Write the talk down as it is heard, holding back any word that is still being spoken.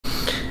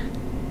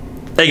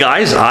Hey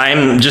guys,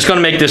 I'm just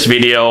gonna make this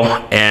video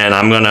and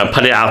I'm gonna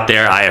put it out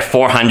there. I have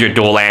 400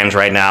 dual lands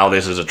right now.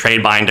 This is a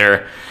trade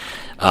binder.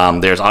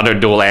 There's other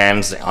dual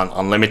lands on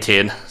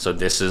unlimited, so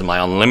this is my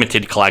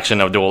unlimited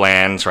collection of dual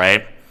lands,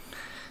 right?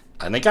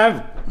 I think I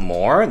have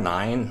more,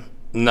 9.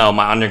 No,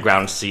 my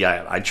underground sea,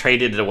 I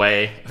traded it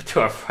away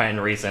to a friend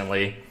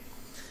recently.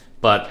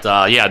 But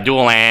yeah,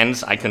 dual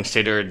lands. I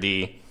consider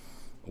the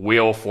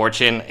Wheel of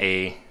Fortune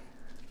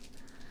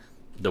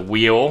the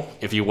wheel,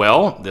 if you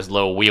will. This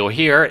little wheel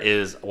here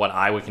is what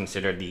I would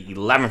consider the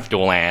 11th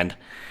dual land.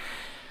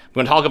 We're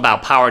going to talk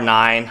about Power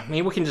 9.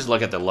 Maybe we can just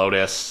look at the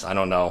Lotus. I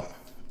don't know.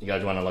 You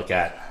guys want to look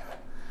at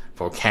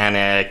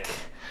Volcanic,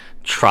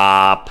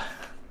 Trop,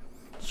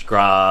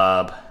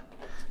 Scrub,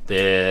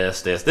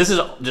 this. This is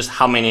just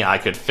how many I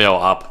could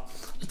fill up.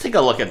 Let's take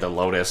a look at the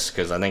Lotus,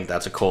 because I think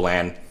that's a cool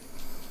land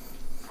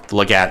to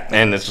look at.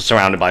 And it's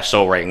surrounded by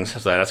soul rings,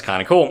 so that's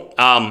kind of cool.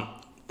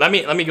 Let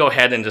me go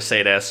ahead and just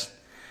say this.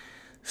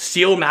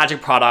 Sealed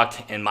Magic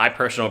product, in my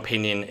personal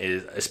opinion,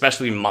 is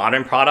especially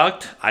modern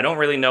product. I don't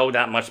really know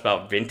that much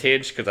about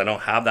vintage because I don't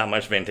have that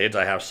much vintage.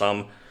 I have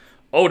some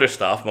older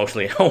stuff,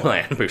 mostly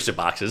Homeland booster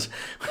boxes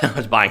when I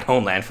was buying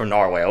Homeland for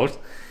Narwhals.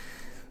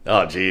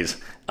 Oh, geez.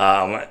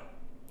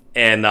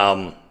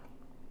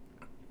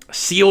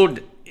 Sealed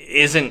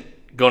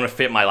isn't going to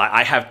fit my life.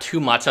 I have too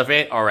much of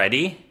it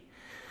already.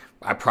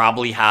 I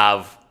probably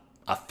have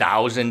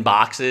 1,000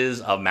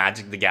 boxes of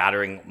Magic the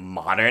Gathering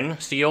modern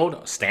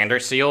sealed,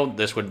 standard sealed.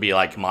 This would be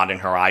like Modern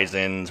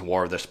Horizons,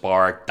 War of the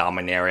Spark,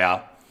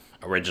 Dominaria,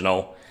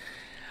 original.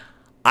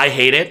 I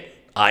hate it.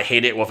 I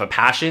hate it with a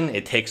passion.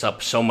 It takes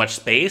up so much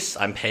space.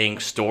 I'm paying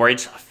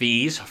storage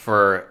fees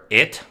for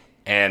it,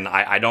 and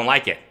I don't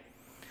like it.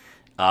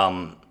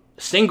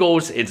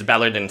 Singles, it's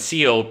better than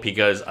sealed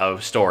because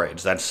of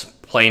storage. That's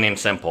plain and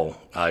simple.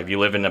 If you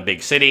live in a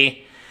big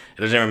city,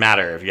 it doesn't even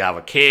matter. If you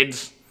have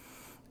kids,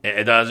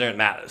 it doesn't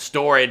matter.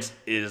 Storage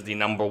is the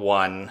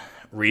 #1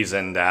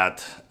 reason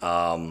that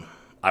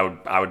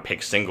I would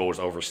pick singles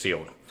over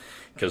sealed,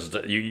 because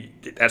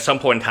at some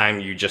point in time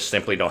you just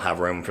simply don't have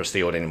room for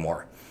sealed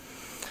anymore.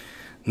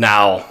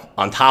 Now,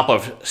 on top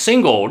of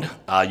singled,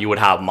 you would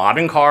have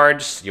modern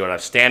cards, you would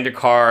have standard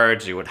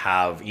cards, you would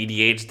have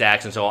EDH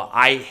decks, and so on.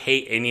 I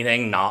hate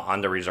anything not on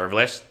the reserve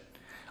list.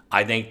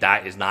 I think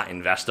that is not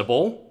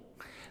investable.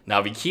 Now,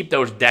 if you keep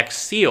those decks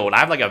sealed, I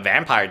have like a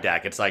vampire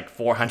deck. It's like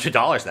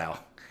 $400 now.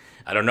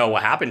 I don't know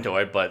what happened to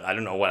it, but I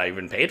don't know what I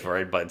even paid for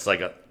it, but it's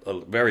like a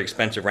very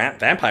expensive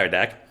vampire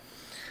deck.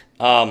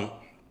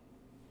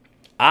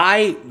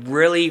 I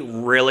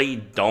really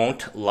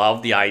don't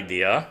love the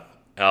idea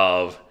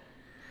of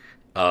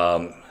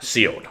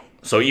sealed.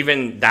 So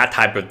even that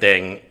type of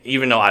thing,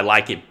 even though I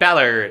like it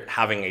better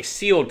having a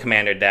sealed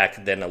commander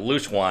deck than a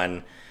loose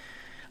one,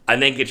 I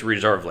think it's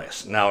reserve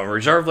list. Now, in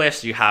reserve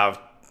list, you have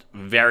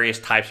various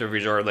types of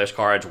reserve list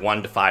cards,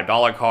 $1 to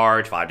 $5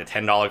 cards, $5 to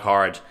 $10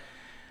 cards.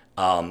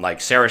 Like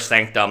Sarah's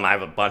Sanctum, I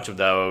have a bunch of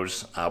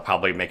those. I'll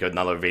probably make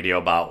another video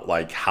about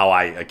like how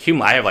I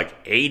accumulate. I have like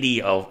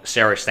 80 of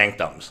Sarah's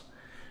Sanctums,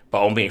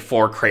 but only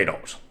 4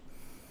 Cradles.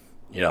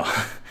 You know,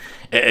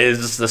 it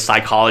is the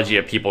psychology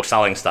of people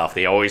selling stuff.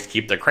 They always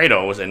keep their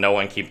Cradles and no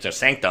one keeps their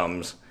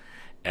Sanctums.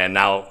 And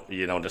now,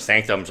 you know, the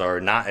Sanctums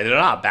they're not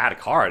a bad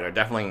card. They're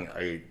definitely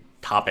a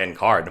top end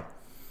card.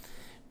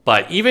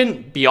 But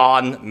even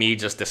beyond me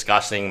just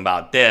discussing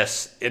about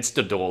this, it's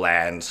the dual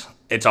lands.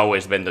 It's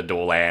always been the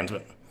dual lands.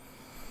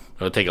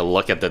 We'll take a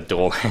look at the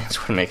dual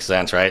lands. Would make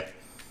sense, right?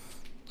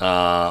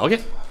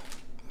 Okay.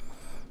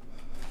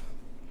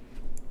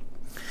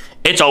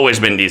 It's always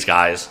been these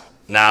guys.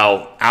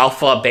 Now,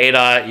 alpha,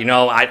 beta, you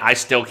know, I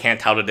still can't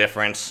tell the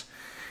difference.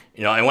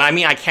 You know, and what I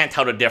mean I can't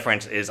tell the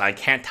difference is I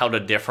can't tell the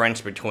difference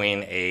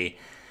between a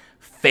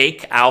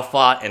fake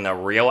alpha and a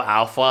real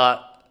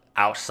alpha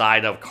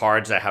outside of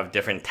cards that have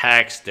different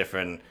text,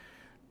 different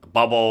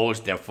bubbles,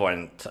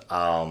 different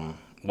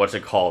what's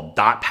it called,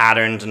 dot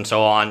patterns and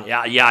so on.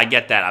 Yeah, I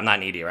get that. I'm not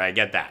an idiot, right? I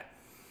get that.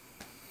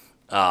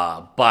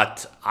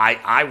 But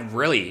I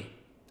really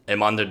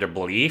am under the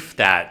belief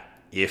that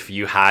if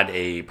you had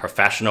a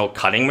professional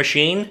cutting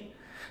machine,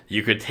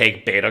 you could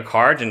take beta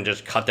cards and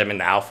just cut them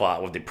into alpha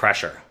with the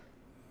pressure.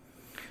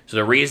 So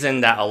the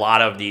reason that a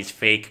lot of these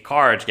fake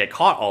cards get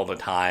caught all the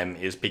time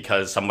is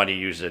because somebody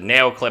uses a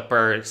nail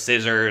clipper,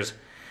 scissors.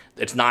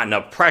 It's not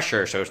enough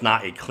pressure, so it's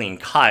not a clean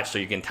cut, so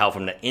you can tell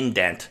from the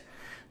indent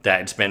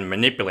that it's been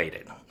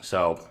manipulated.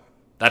 So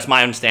that's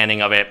my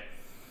understanding of it. I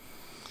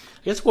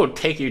guess we'll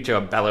take you to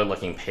a better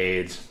looking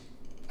page.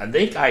 I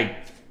think I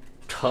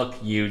took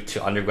you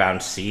to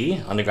Underground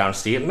Sea.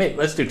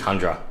 Let's do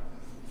Tundra.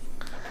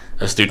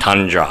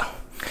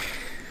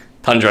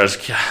 Tundra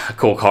is a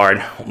cool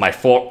card. My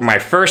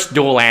first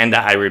dual land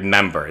that I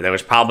remember. There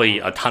was probably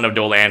a ton of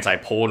dual lands I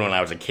pulled when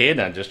I was a kid,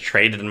 and I just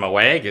traded them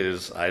away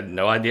because I had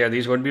no idea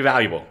these would be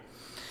valuable.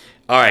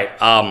 All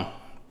right.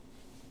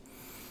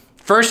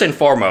 First and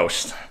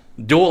foremost,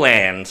 dual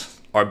lands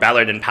are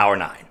better than Power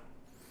 9.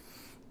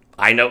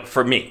 I know,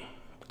 for me,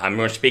 I'm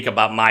going to speak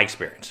about my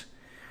experience.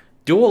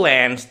 Dual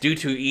lands, due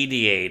to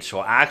EDH,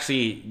 so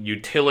actually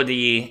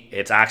utility,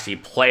 it's actually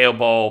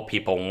playable,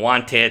 people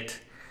want it.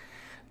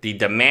 The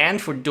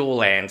demand for dual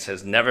lands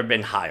has never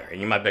been higher.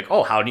 And you might be like,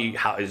 oh, how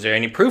is there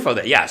any proof of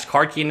that? Yes,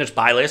 Card Kingdom's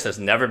buy list has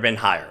never been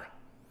higher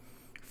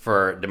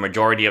for the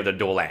majority of the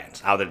dual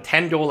lands. Out of the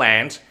 10 dual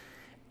lands,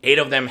 8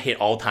 of them hit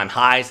all-time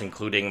highs,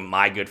 including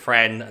my good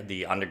friend,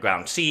 the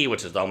Underground Sea,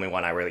 which is the only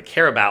one I really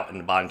care about in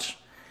the bunch.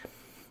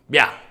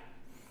 Yeah.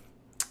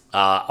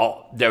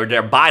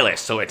 They're buy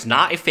lists, so it's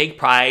not a fake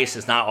price.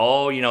 It's not,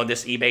 oh, you know,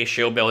 this eBay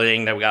shield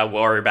building that we got to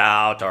worry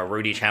about, or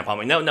Rudy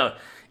Champon. No.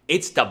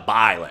 It's the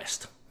buy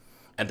list.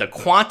 And the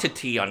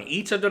quantity on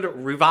each of the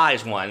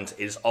revised ones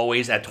is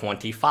always at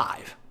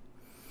 25,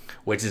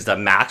 which is the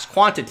max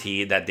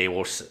quantity that they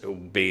will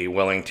be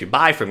willing to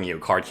buy from you.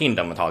 Card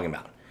Kingdom I'm talking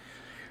about.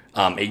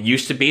 It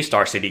used to be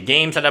Star City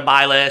Games at a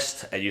buy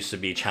list. It used to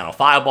be Channel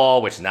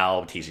Fireball, which is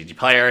now TCG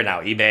Player,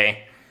 now eBay.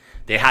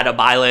 They had a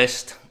buy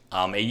list.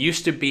 It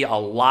used to be a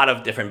lot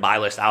of different buy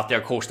lists out there.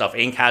 Cool Stuff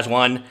Inc. has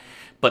one.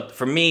 But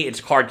for me,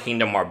 it's Card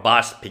Kingdom or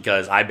bust,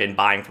 because I've been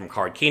buying from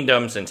Card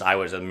Kingdom since I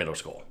was in middle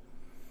school.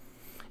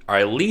 Or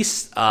at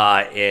least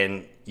definitely,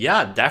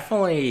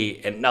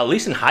 at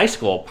least in high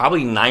school,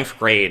 probably 9th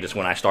grade is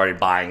when I started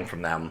buying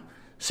from them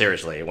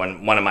seriously.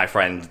 When one of my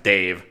friends,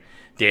 David,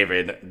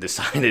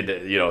 decided,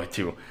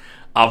 to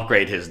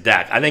upgrade his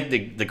deck. I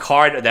think the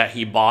card that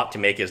he bought to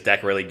make his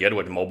deck really good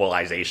was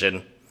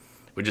Mobilization.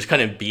 We just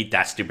couldn't beat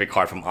that stupid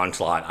card from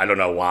Onslaught. I don't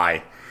know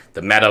why.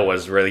 The meta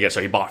was really good,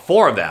 so he bought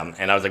 4 of them,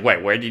 and I was like,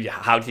 wait,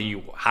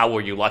 how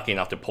were you lucky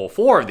enough to pull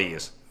 4 of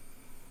these?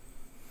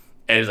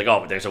 And he's like,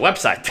 oh, there's a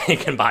website that you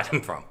can buy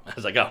them from. I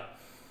was like, oh,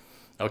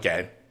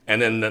 okay.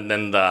 And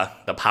then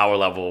the power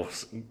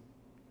levels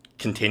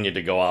continued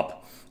to go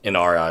up in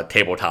our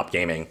tabletop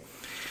gaming.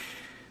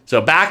 So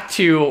back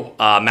to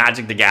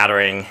Magic the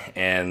Gathering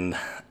and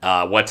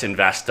what's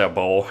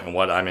investable and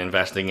what I'm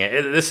investing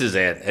in. This is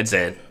it. It's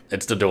it.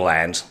 It's the dual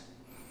lands.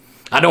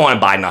 I don't want to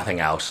buy nothing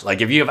else.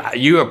 Like, if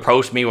you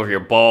approach me with your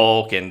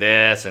bulk and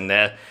this and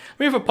that. I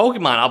mean, for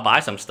Pokemon, I'll buy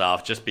some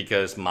stuff just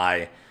because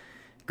my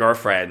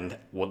girlfriend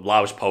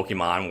loves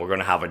Pokemon. We're going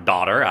to have a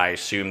daughter. I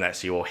assume that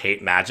she will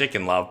hate Magic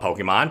and love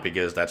Pokemon,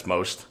 because that's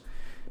most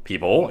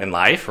people in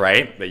life,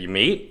 right, that you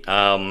meet.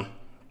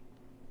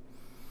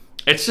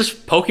 It's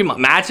just Pokemon.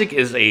 Magic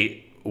is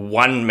a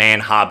one-man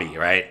hobby,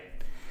 right?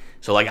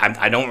 So, like,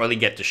 I don't really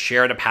get to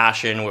share the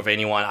passion with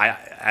anyone.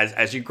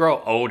 As you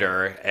grow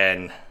older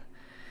and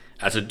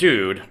as a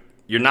dude,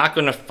 you're not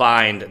going to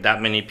find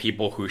that many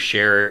people who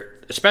share,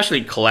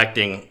 especially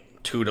collecting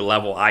to the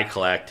level I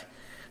collect,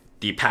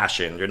 the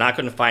passion. You're not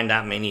going to find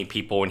that many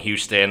people in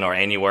Houston or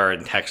anywhere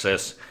in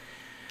Texas.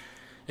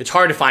 It's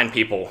hard to find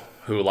people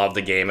who love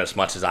the game as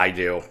much as I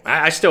do.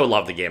 I still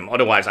love the game.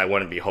 Otherwise, I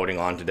wouldn't be holding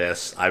on to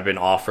this. I've been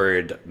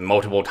offered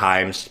multiple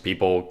times.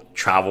 People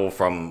travel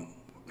from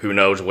who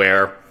knows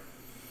where,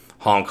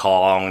 Hong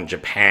Kong,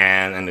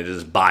 Japan, and they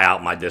just buy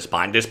out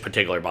this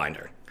particular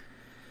binder.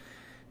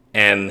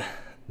 And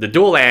the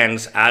dual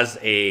lands as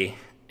a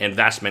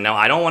investment. Now,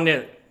 I don't want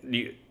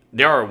to.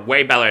 There are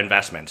way better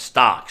investments: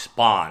 stocks,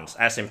 bonds,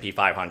 S&P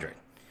 500,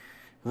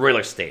 real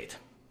estate.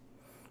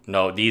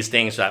 No, these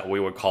things that we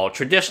would call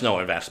traditional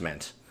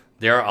investments.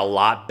 They're a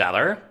lot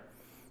better,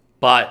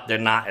 but they're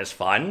not as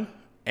fun.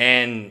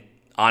 And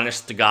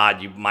honest to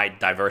God, you might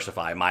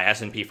diversify. My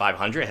S&P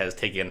 500 has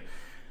taken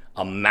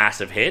a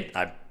massive hit.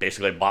 I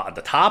basically bought at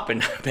the top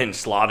and been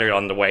slaughtered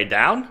on the way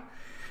down.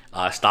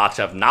 Stocks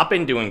have not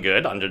been doing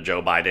good under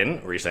Joe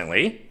Biden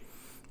recently.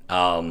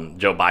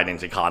 Joe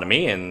Biden's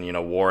economy and,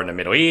 war in the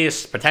Middle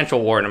East,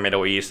 potential war in the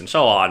Middle East, and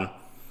so on.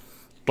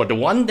 But the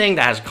one thing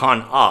that has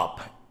gone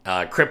up,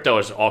 crypto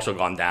has also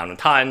gone down a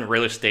ton.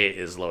 Real estate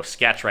is a little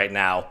sketch right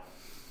now.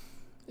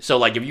 So,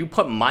 like, if you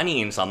put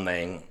money in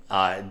something,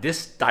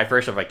 this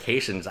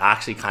diversification has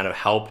actually kind of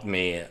helped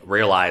me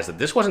realize that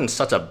this wasn't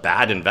such a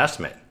bad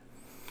investment.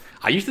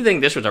 I used to think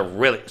this was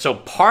so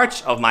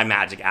parts of my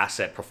Magic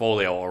asset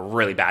portfolio are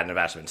really bad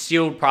investments.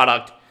 Sealed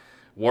product,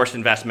 worst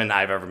investment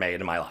I've ever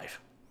made in my life.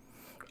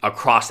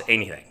 Across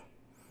anything.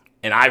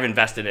 And I've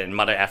invested in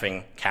mother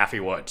effing Cathie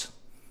Woods.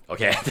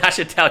 Okay, that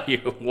should tell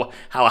you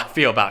how I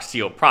feel about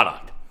sealed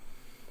product.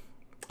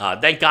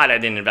 Thank God I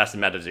didn't invest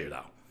in MetaZoo,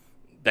 though.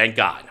 Thank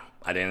God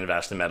I didn't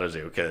invest in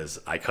MetaZoo, because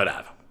I could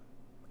have.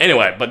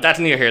 Anyway, but that's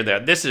neither here nor there.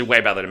 This is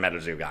way better than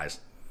MetaZoo, guys.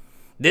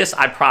 This,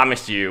 I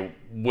promise you,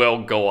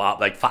 will go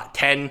up like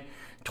 10,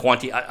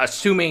 20,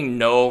 assuming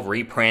no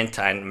reprint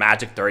and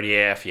Magic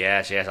 30th.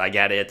 Yes, I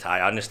get it.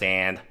 I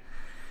understand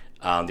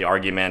the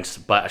arguments.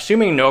 But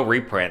assuming no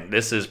reprint,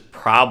 this is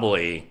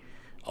probably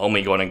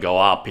only going to go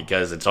up,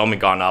 because it's only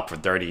gone up for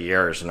 30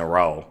 years in a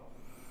row.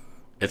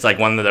 It's like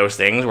one of those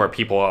things where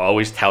people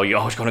always tell you,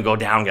 oh, it's going to go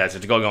down, guys.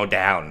 It's going to go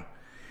down.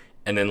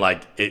 And then,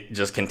 like, it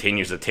just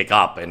continues to tick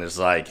up. And it's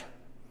like,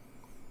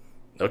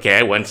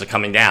 okay, when's it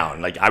coming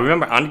down? Like, I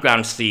remember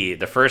Underground Sea,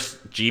 the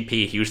first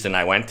GP Houston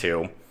I went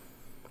to.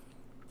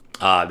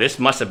 This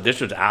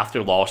was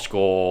after law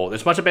school.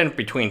 This must have been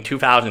between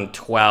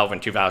 2012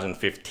 and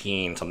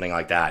 2015, something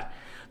like that.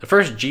 The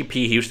first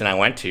GP Houston I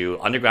went to,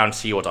 Underground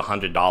Sea was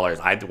 $100.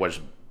 I was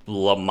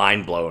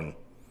mind blown.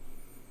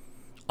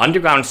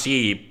 Underground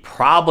Sea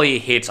probably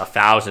hits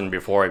 1,000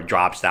 before it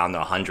drops down to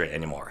 100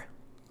 anymore.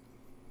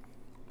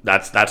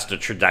 That's the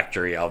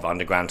trajectory of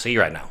Underground Sea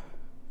right now.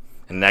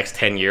 In the next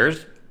 10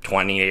 years,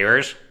 20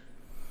 years,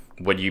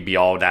 would you be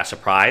all that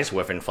surprised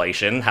with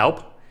inflation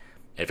help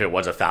if it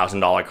was a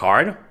 $1,000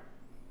 card?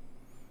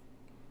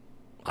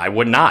 I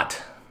would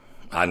not,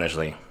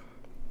 honestly.